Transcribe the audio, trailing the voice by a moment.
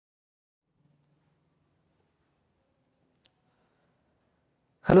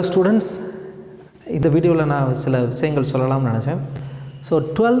Hello students, இந்த வீடியோவில் நான் சில விஷயங்கள் சொல்லலாம்னு நினச்சேன். ஸோ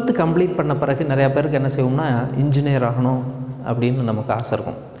 12th கம்ப்ளீட் பண்ண பிறகு நிறையா பேருக்கு என்ன செய்வோம்னா இன்ஜினியர் ஆகணும் அப்படின்னு நமக்கு ஆசை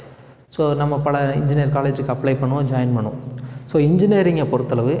இருக்கும். ஸோ நம்ம பல இன்ஜினியர் காலேஜுக்கு அப்ளை பண்ணுவோம், ஜாயின் பண்ணுவோம். ஸோ இன்ஜினியரிங்கை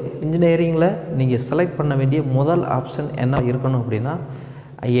பொறுத்தளவு இன்ஜினியரிங்கில் நீங்கள் செலக்ட் பண்ண வேண்டிய முதல் ஆப்ஷன் என்ன இருக்கணும் அப்படின்னா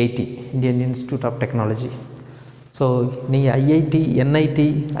IIT, Indian institute of technology. So நீங்கள் ஐஐடி, என்ஐடி,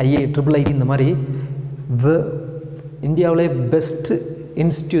 IIIT இந்த மாதிரி இந்தியாவிலே பெஸ்ட்டு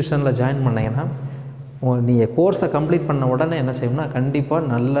இன்ஸ்டிடியூஷனில் ஜாயின் பண்ணிங்கன்னா நீங்கள் கோர்ஸை கம்ப்ளீட் பண்ண உடனே என்ன செய்யணும்னா கண்டிப்பாக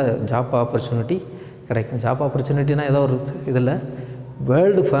நல்ல ஜாப் ஆப்பர்ச்சுனிட்டி கிடைக்கும். ஜாப் ஆப்பர்ச்சுனிட்டினா ஏதோ ஒரு இதில்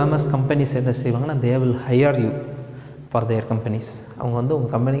வேர்ல்டு ஃபேமஸ் கம்பெனிஸ் என்ன செய்வாங்கன்னா they will higher you for their companies. அவங்க வந்து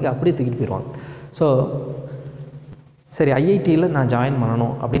உங்கள் கம்பெனிக்கு அப்படியே தூக்கிட்டு போயிடுவாங்க. ஸோ சரி, ஐஐடியில் நான் ஜாயின்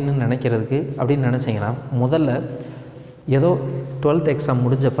பண்ணணும் அப்படின்னு நினச்சிங்கன்னா முதல்ல ஏதோ 12th எக்ஸாம்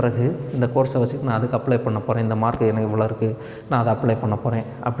முடிஞ்ச பிறகு இந்த கோர்ஸை வச்சுட்டு நான் அதுக்கு அப்ளை பண்ண போகிறேன், இந்த மார்க் எனக்கு இவ்வளோ இருக்குது, நான் அதை அப்ளை பண்ண போகிறேன்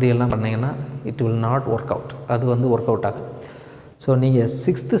அப்படியெல்லாம் பண்ணிங்கன்னா it will not work out. அது வந்து ஒர்க் அவுட் ஆகுது. ஸோ நீங்கள்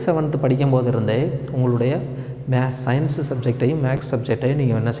 6th 7th படிக்கும்போது இருந்தே உங்களுடைய சயின்ஸு சப்ஜெக்டையும் மேக்ஸ் சப்ஜெக்டையும்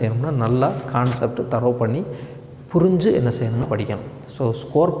நீங்கள் என்ன செய்யணும்னா நல்லா கான்செப்ட் தரவு பண்ணி புரிஞ்சு என்ன செய்யணும்னா படிக்கணும். ஸோ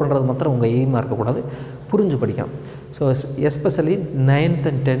ஸ்கோர் பண்ணுறது மாத்திரம் உங்கள் எய்மாக இருக்கக்கூடாது, புரிஞ்சு படிக்கணும். So especially 9th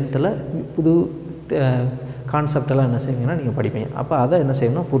and 10th புது கான்செப்டெல்லாம் என்ன செய்வீங்கன்னா நீங்கள் படிப்பீங்க. அப்போ அதை என்ன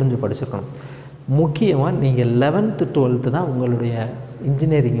செய்யணும், புரிஞ்சு படிச்சிருக்கணும். முக்கியமாக நீங்கள் 11th 12th தான் உங்களுடைய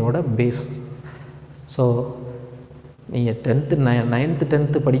இன்ஜினியரிங்கோட பேஸ். ஸோ நீங்கள் 9th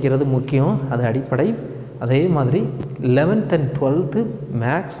 10th படிக்கிறது முக்கியம், அது அடிப்படை. அதே மாதிரி 11th and 12th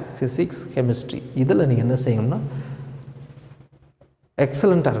maths, physics, chemistry இதில் நீங்கள் என்ன செய்யணும்னா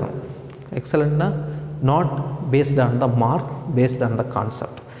எக்ஸலண்ட்டாக இருக்கணும். எக்ஸலண்ட்னா not based on the mark, based on the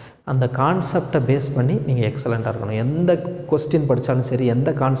concept. அந்த கான்செப்டை பேஸ் பண்ணி நீங்கள் எக்ஸலண்ட்டாக இருக்கணும். எந்த கொஸ்டின் படித்தாலும் சரி, எந்த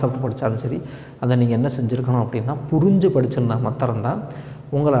கான்செப்ட் படித்தாலும் சரி, அதை நீங்கள் என்ன செஞ்சுருக்கணும் அப்படின்னா புரிஞ்சு படிச்சிருந்தா மாத்திரம்தான்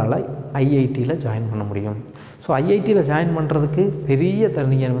உங்களால் ஐஐடியில் ஜாயின் பண்ண முடியும். ஸோ ஐஐடியில் ஜாயின் பண்ணுறதுக்கு பெரிய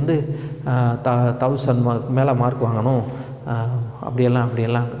நீங்கள் வந்து 1000 மேலே மார்க் வாங்கணும்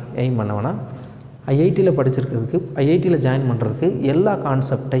அப்படியெல்லாம் எய்ம் பண்ண வேணாம். ஐஐடியில் படிச்சிருக்கிறதுக்கு, ஐஐடியில் ஜாயின் பண்ணுறதுக்கு எல்லா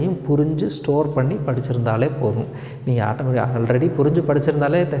கான்செப்டையும் புரிஞ்சு ஸ்டோர் பண்ணி படிச்சிருந்தாலே போதும். நீங்கள் ஆல்ரெடி புரிஞ்சு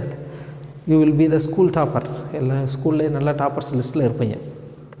படிச்சிருந்தாலே you will be the school topper. எல்லா ஸ்கூல்லே நல்ல டாப்பர்ஸ் லிஸ்ட்டில் இருப்பீங்க.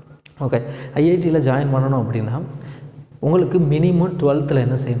 ஓகே, ஐஐடியில் ஜாயின் பண்ணணும் அப்படின்னா உங்களுக்கு மினிமம் 12th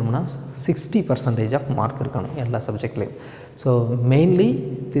என்ன செய்யணும்னா 60% ஆஃப் மார்க் இருக்கணும் எல்லா சப்ஜெக்ட்லேயும். So mainly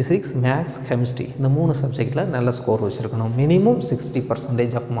physics, maths, chemistry இந்த 3 சப்ஜெக்டில் நல்ல ஸ்கோர் வச்சுருக்கணும். Minimum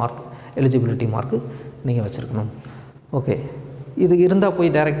 60% of mark, eligibility mark நீங்கள் வச்சுருக்கணும். ஓகே, இது இருந்தால்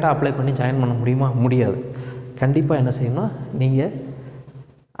போய் டைரெக்டாக அப்ளை பண்ணி ஜாயின் பண்ண முடியுமா? முடியாது. கண்டிப்பாக என்ன செய்யணும்னா நீங்கள்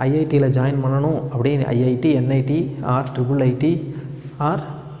ஐஐடியில் ஜாயின் பண்ணணும் அப்படின்னு IIT, NIT R IIIT R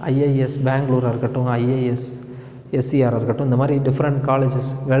IIS பெங்களூராக இருக்கட்டும், IIS SCR இருக்கட்டும், இந்த மாதிரி different colleges,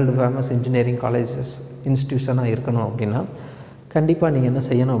 world famous engineering colleges இன்ஸ்டியூஷனாக இருக்கணும் அப்படின்னா கண்டிப்பாக நீங்கள் என்ன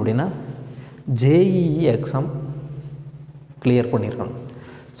செய்யணும் அப்படின்னா JEE எக்ஸாம் கிளியர் பண்ணியிருக்கணும்.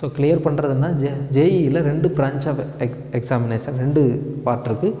 ஸோ கிளியர் பண்ணுறதுன்னா JEEயில் 2 பிரான்ச் ஆஃப் எக்ஸாமினேஷன், 2 பார்ட்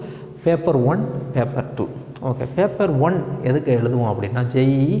இருக்குது. Paper 1, paper 2. ஓகே, பேப்பர் 1 எதுக்கு எழுதுவோம் அப்படின்னா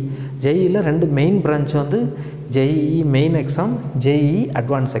JEEயில் 2 மெயின் பிரான்ச் வந்து JEE main exam, JEE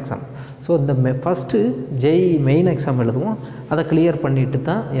advance exam. So இந்த ஃபஸ்ட்டு JEE மெயின் எக்ஸாம் எழுதுவோம். அதை கிளியர் பண்ணிவிட்டு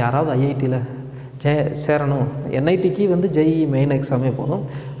தான் யாராவது ஐஐடியில் சேரணும். என்ஐடிக்கு வந்து JEE மெயின் எக்ஸாமே போதும்.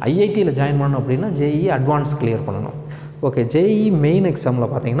 ஐஐடியில் ஜாயின் பண்ணணும் அப்படின்னா JEE அட்வான்ஸ் கிளியர் பண்ணணும். ஓகே, JEE மெயின்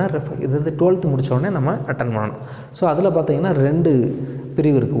எக்ஸாமில் பார்த்தீங்கன்னா இது 12th முடித்தோடனே நம்ம அட்டன் பண்ணணும். ஸோ அதில் பார்த்தீங்கன்னா 2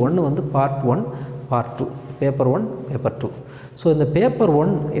 பிரிவு இருக்குது. ஒன்று வந்து part 1, part 2. Paper 1, paper 2. So இந்த பேப்பர்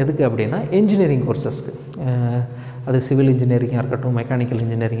 1 எதுக்கு அப்படின்னா இன்ஜினியரிங் கோர்சஸ்க்கு, அது சிவில் இன்ஜினியரிங்காக இருக்கட்டும், மெக்கானிக்கல்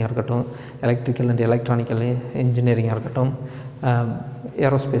இன்ஜினியரிங்காக இருக்கட்டும், எலக்ட்ரிக்கல் அண்ட் எலக்ட்ரானிக்கல் இன்ஜினியரிங்காக இருக்கட்டும்,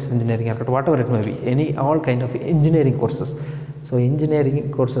 ஏரோஸ்பேஸ் இன்ஜினியரிங்காக இருக்கட்டும், what ever it may be, all kind of engineering courses. So engineering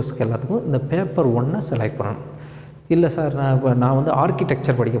கோர்சஸ்க்கு எல்லாத்துக்கும் இந்த பேப்பர் 1 செலக்ட் பண்ணணும். இல்லை சார், நான் வந்து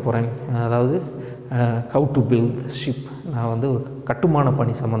ஆர்கிடெக்சர் படிக்க போகிறேன், அதாவது ஹவு டு பில்ட் ஷிப், நான் வந்து ஒரு கட்டுமான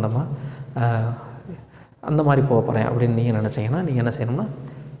பணி சம்மந்தமாக அந்த மாதிரி போக போகிறேன் அப்படின்னு நீங்கள் நினச்சிங்கன்னா நீங்கள் என்ன செய்யணும்னா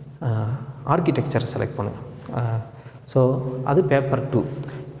ஆர்கிடெக்சரை செலக்ட் பண்ணுங்கள். ஸோ அது பேப்பர் 2.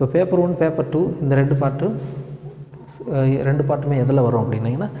 இப்போ பேப்பர் 1, பேப்பர் 2 இந்த 2 பார்ட்டுமே எதில் வரும்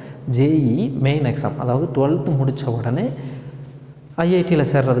அப்படின்னீங்கன்னா JEE மெயின் எக்ஸாம், அதாவது 12th முடித்த உடனே ஐஐடியில்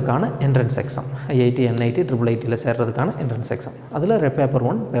சேர்றதுக்கான entrance exam, IIT, NIT, IIITயில் சேர்றதுக்கான entrance exam. அதில் paper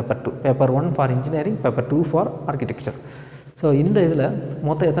 1, paper 2. Paper 1 for engineering, paper 2 for architecture. So இந்த இதில்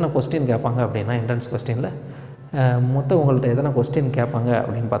மொத்தம் எத்தனை கொஸ்டின் கேட்பாங்க அப்படின்னா என்ட்ரன்ஸ் கொஸ்டினில் மொத்தம் உங்கள்கிட்ட எத்தனை கொஸ்டின் கேட்பாங்க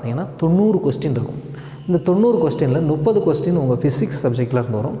அப்படின்னு பார்த்தீங்கன்னா 90 கொஸ்டின் இருக்கும். இந்த 90 கொஸ்டினில் 30 கொஸ்டின் உங்கள் ஃபிசிக்ஸ் சப்ஜெக்டில்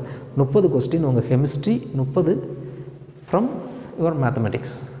இருந்து வரும், 30 கொஸ்டின் உங்கள் chemistry, 30 from your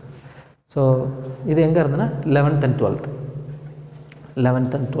mathematics. So இது எங்கே இருந்ததுன்னா 11th and 12th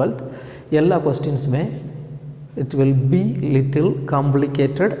 11th and 12th எல்லா கொஸ்டின்ஸுமே it will be little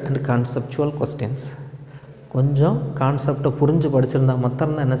complicated and conceptual questions. கொஞ்சம் கான்செப்டை புரிஞ்சு படிச்சிருந்தா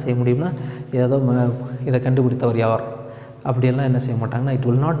மாத்திரம்தான் என்ன செய்ய முடியும்னா ஏதோ இதை கண்டுபிடித்தவர் யார் அப்படியெல்லாம் என்ன செய்ய மாட்டாங்கன்னா it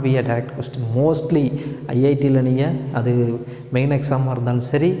will not be a direct question. Mostly ஐஐடியில் நீங்கள் அது மெயின் எக்ஸாமாக இருந்தாலும்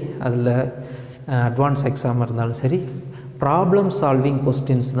சரி, அதில் அட்வான்ஸ் எக்ஸாமாக இருந்தாலும் சரி, ப்ராப்ளம் சால்விங்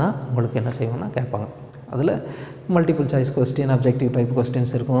கொஸ்டின்ஸ் தான் உங்களுக்கு என்ன செய்வோம்னா கேட்பாங்க. அதில் multiple choice question, objective type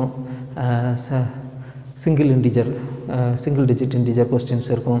questions இருக்கும், சிங்கிள் டிஜிட் இன்டிஜர் கொஸ்டின்ஸ்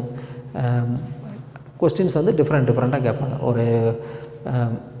இருக்கும். கொஸ்டின்ஸ் வந்து டிஃப்ரெண்ட்டாக கேட்பாங்க. ஒரு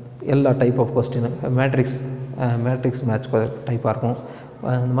எல்லா type of question, matrix match டைப்பாக இருக்கும்.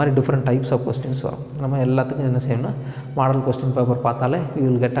 இந்த மாதிரி டிஃப்ரெண்ட் டைப்ஸ் ஆஃப் கொஸ்டின்ஸ் வரும். நம்ம எல்லாத்துக்கும் என்ன செய்யணும்னா மாடல் கொஸ்டின் பேப்பர் பார்த்தாலே you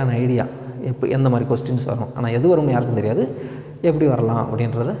will get an idea எந்த மாதிரி கொஸ்டின்ஸ் வரும். ஆனால் எது வரும்னு யாருக்கும் தெரியாது, எப்படி வரலாம்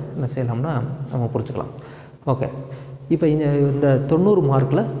அப்படின்றத என்ன செய்யலாம்னா நம்ம புரிஞ்சுக்கலாம். ஓகே, இப்போ இந்த 90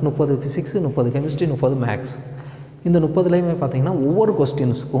 மார்க்கில் 30 ஃபிசிக்ஸு, 30 கெமிஸ்ட்ரி, 30 மேக்ஸ். இந்த 30லையுமே பார்த்தீங்கன்னா ஒவ்வொரு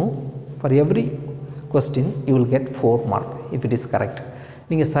கொஸ்டின்ஸுக்கும் for every question you will get 4 mark if it is correct.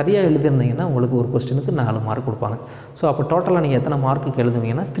 நீங்கள் சரியாக எழுதிருந்தீங்கன்னா உங்களுக்கு ஒரு கொஸ்டினுக்கு 4 மார்க் கொடுப்பாங்க. ஸோ அப்போ டோட்டலாக நீங்கள் எத்தனை மார்க்குக்கு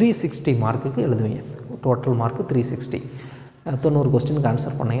எழுதுவீங்கன்னா 360 மார்க்குக்கு எழுதுவீங்க. Total mark 360. 90 கொஸ்டினுக்கு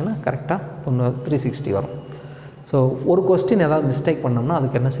ஆன்சர் பண்ணிங்கன்னா கரெக்டாக 360 வரும். ஸோ ஒரு கொஸ்டின் ஏதாவது மிஸ்டேக் பண்ணோம்னா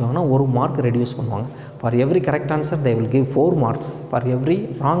அதுக்கு என்ன செய்வாங்கன்னா 1 மார்க் ரெடியூஸ் பண்ணுவாங்க. For every correct answer they will give 4 marks. For every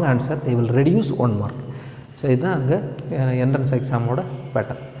wrong answer they will reduce 1 mark. So இதுதான் அங்கே என்ட்ரன்ஸ் எக்ஸாமோட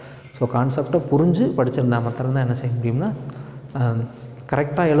பேட்டர்ன். ஸோ கான்செப்டை புரிஞ்சு படிச்சிருந்தா மாத்திரம்தான் என்ன செய்ய முடியும்னா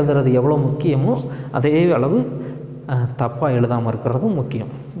கரெக்டாக எழுதுறது எவ்வளோ முக்கியமோ அதே அளவு தப்பாக எழுதாமல் இருக்கிறதும் முக்கியம்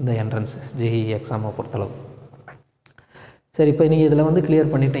இந்த என்ட்ரன்ஸ் ஜேஇ எக்ஸாமை பொறுத்தளவு. சரி, இப்போ நீங்கள் இதில் வந்து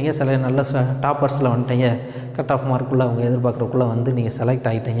கிளியர் பண்ணிட்டீங்க, சில நல்ல டாப்பர்ஸில் வந்துட்டீங்க, கட் ஆஃப் மார்க்குள்ளே அவங்க எதிர்பார்க்குறக்குள்ளே வந்து நீங்கள் செலக்ட்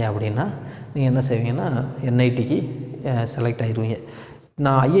ஆகிட்டீங்க அப்படின்னா நீங்கள் என்ன செய்வீங்கன்னா என்ஐடிக்கு செலக்ட் ஆகிடுவீங்க.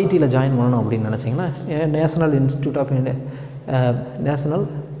 நான் ஐஐடியில் ஜாயின் பண்ணணும் அப்படின்னு நினச்சிங்கன்னா நேஷனல்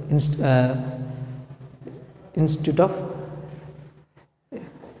இன்ஸ்டியூட் ஆஃப்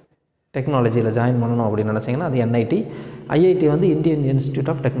டெக்னாலஜியில் ஜாயின் பண்ணணும் அப்படின்னு நினச்சிங்கன்னா அது என்ஐடி. ஐஐடி வந்து Indian institute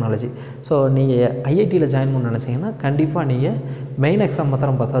of technology. So நீங்கள் ஐஐடியில் ஜாயின் பண்ண நினச்சிங்கன்னா கண்டிப்பாக நீங்கள் மெயின் எக்ஸாம்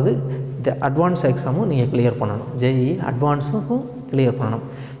மாத்திரம் பார்த்தாது இந்த அட்வான்ஸ் எக்ஸாமும் நீங்கள் கிளியர் பண்ணணும். ஜேஇ அட்வான்ஸுக்கும் கிளியர் பண்ணணும்.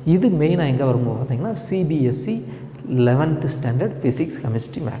 இது மெயினாக எங்கே வரும்போது பார்த்தீங்கன்னா CBSE 11th standard physics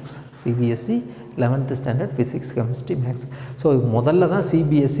chemistry maths. CBSE 11th standard physics chemistry maths. So முதல்ல தான்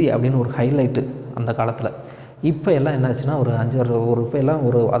சிபிஎஸ்சி அப்படின்னு ஒரு ஹைலைட்டு அந்த காலத்தில். இப்போ எல்லாம் என்னாச்சுன்னா ஒரு 5 இப்போ எல்லாம்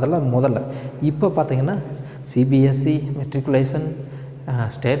அதெல்லாம் முதல்ல. இப்போ பார்த்தீங்கன்னா சிபிஎஸ்சி, மெட்ரிகுலேஷன்,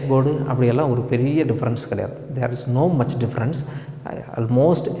 ஸ்டேட் போர்டு அப்படியெல்லாம் ஒரு பெரிய டிஃப்ரென்ஸ் கிடையாது. There is know much difference.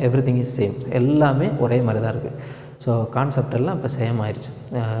 Almost every thing is same. எல்லாமே ஒரே மாதிரி தான் இருக்குது. ஸோ கான்செப்ட் எல்லாம் இப்போ சேம் ஆயிடுச்சு.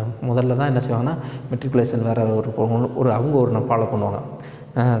 முதல்ல தான் என்ன செய்வாங்கன்னா மெட்ரிகுலேஷன் வேறு அவங்க ஒன்று ஃபாலோ பண்ணுவாங்க,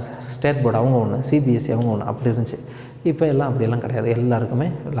 ஸ்டேட் போர்டு அவங்க ஒன்று, சிபிஎஸ்சி அவங்க ஒன்று, அப்படி இருந்துச்சு. இப்போ எல்லாம் அப்படியெல்லாம் கிடையாது. எல்லாருக்குமே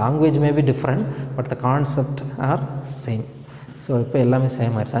language may be different but the concept R same. So இப்போ எல்லாமே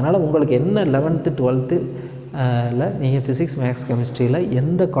சேம் ஆயிடுச்சு. அதனால் உங்களுக்கு என்ன 11th 12th நீங்கள் ஃபிசிக்ஸ் மேக்ஸ் கெமிஸ்ட்ரியில்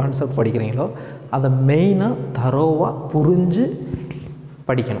எந்த கான்செப்ட் படிக்கிறீங்களோ அதை மெயினாக தரோவாக புரிஞ்சு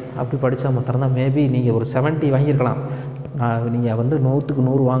படிக்கணும். அப்படி படித்தா மாத்திரம்தான் மேபி நீங்கள் ஒரு 70 வாங்கியிருக்கலாம். நீங்கள் வந்து 100க்கு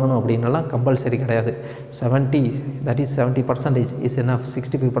 100 வாங்கணும் அப்படின்னலாம் கம்பல்சரி கிடையாது. 70 that is 70% is enough.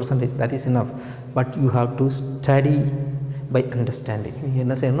 65% that is enough. But you have to study by understanding. நீங்கள்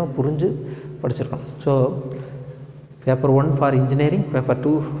என்ன செய்யணும், புரிஞ்சு படிச்சிருக்கணும். So paper 1 for engineering, paper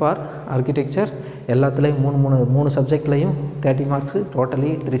 2 for architecture, எல்லாத்துலேயும் 3 சப்ஜெக்ட்லேயும் 30 மார்க்ஸு,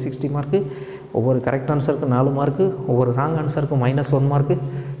 டோட்டலி 360 மார்க்கு. ஒவ்வொரு கரெக்ட் ஆன்சருக்கு 4 மார்க்கு, ஒவ்வொரு ராங் ஆன்சருக்கும் -1 மார்க்கு.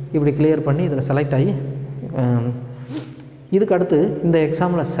 இப்படி கிளியர் பண்ணி இதில் செலக்ட் ஆகி இதுக்கு அடுத்து இந்த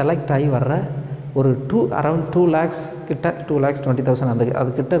எக்ஸாமில் செலக்ட் ஆகி வர்ற ஒரு அரௌண்ட் 2 lakhs கிட்ட, 2,20,000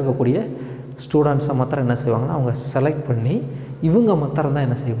 அதுக்கிட்ட இருக்கக்கூடிய ஸ்டூடெண்ட்ஸை மாத்திரம் என்ன செய்வாங்கன்னா அவங்க செலக்ட் பண்ணி இவங்க மாத்திரம் தான்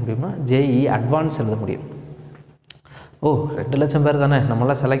என்ன செய்ய முடியும்னா ஜேஇ அட்வான்ஸ் எழுத முடியும். 2 லட்சம் பேர் தானே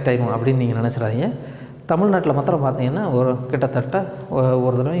நம்மளாம் செலக்ட் ஆகிடும் அப்படின்னு நீங்கள் நினச்சிடாதீங்க. தமிழ்நாட்டில் மாத்திரம் பார்த்தீங்கன்னா ஒரு கிட்டத்தட்ட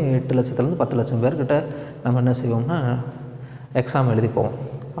ஒரு தடவை 8 லட்சத்துலேருந்து 10 லட்சம் பேர்கிட்ட நம்ம என்ன செய்வோம்னா எக்ஸாம் எழுதி போவோம்.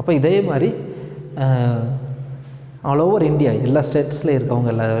 அப்போ இதே மாதிரி ஆல் ஓவர் இந்தியா எல்லா ஸ்டேட்ஸில் இருக்கவங்க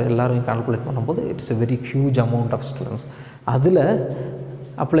எல்லோரும் கால்குலேட் பண்ணும்போது it's a very huge amount of students. அதில்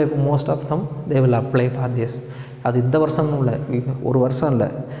apply most of them they will apply for this. அது இந்த வருஷம்னு இல்லை, ஒரு வருஷம் இல்லை,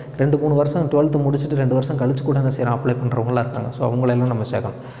 2-3 வருஷம் 12th முடிச்சுட்டு 2 வருஷம் கழிச்சு கூட என்ன செய்யலாம் அப்ளை பண்ணுறவங்களாம் இருக்காங்க. ஸோ அவங்களெல்லாம் நம்ம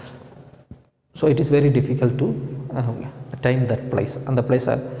சேர்க்கணும். So it is very difficult to time that place. அந்த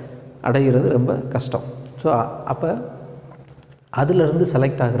பிளேஸை அடைகிறது ரொம்ப கஷ்டம். ஸோ அப்போ அதிலிருந்து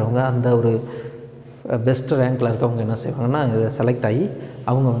செலக்ட் ஆகிறவங்க அந்த ஒரு பெஸ்ட் ரேங்க்கில் இருக்கவங்க என்ன செய்வாங்கன்னா இதை செலக்ட் ஆகி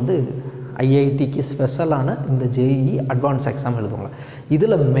அவங்க வந்து ஐஐடிக்கு ஸ்பெஷலான இந்த ஜேஇஇ அட்வான்ஸ் எக்ஸாம் எழுதுவாங்க.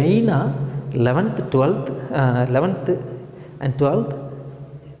 இதில் மெயினாக 11th 12th and 12th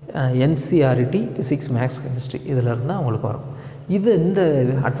NCERT physics maths chemistry இதில் இருந்தால் அவங்களுக்கு வரும். இந்த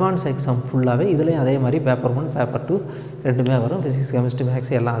அட்வான்ஸ் எக்ஸாம் ஃபுல்லாகவே இதுலேயும் அதே மாதிரி பேப்பர் 1 பேப்பர் 2 ரெண்டுமே வரும். ஃபிசிக்ஸ் கெமிஸ்ட்ரி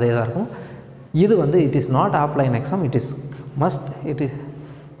மேக்ஸ் எல்லாம் அதே தான் இருக்கும். இது வந்து it is not offline exam, it is must,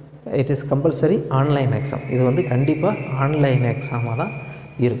 it is compulsory online exam. இது வந்து கண்டிப்பாக ஆன்லைன் எக்ஸாமாக தான்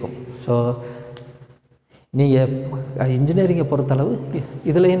இருக்கும். ஸோ நீங்கள் இன்ஜினியரிங்கை பொறுத்தளவு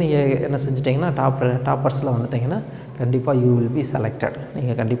இதுலேயும் நீங்கள் என்ன செஞ்சிட்டிங்கன்னா டாப்பர்ஸில் வந்துட்டிங்கன்னா கண்டிப்பாக யூ வில் பி செலக்டட்.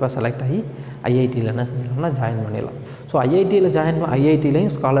 நீங்கள் கண்டிப்பாக செலக்ட் ஆகி ஐஐடியில் என்ன செஞ்சிடலாம்னா ஜாயின் பண்ணிடலாம். ஸோ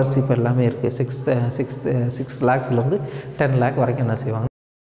ஐஐடியிலையும் ஸ்காலர்ஷிப் எல்லாமே இருக்குது. 6 lakhsலேருந்து 10 lakh வரைக்கும் என்ன செய்வாங்க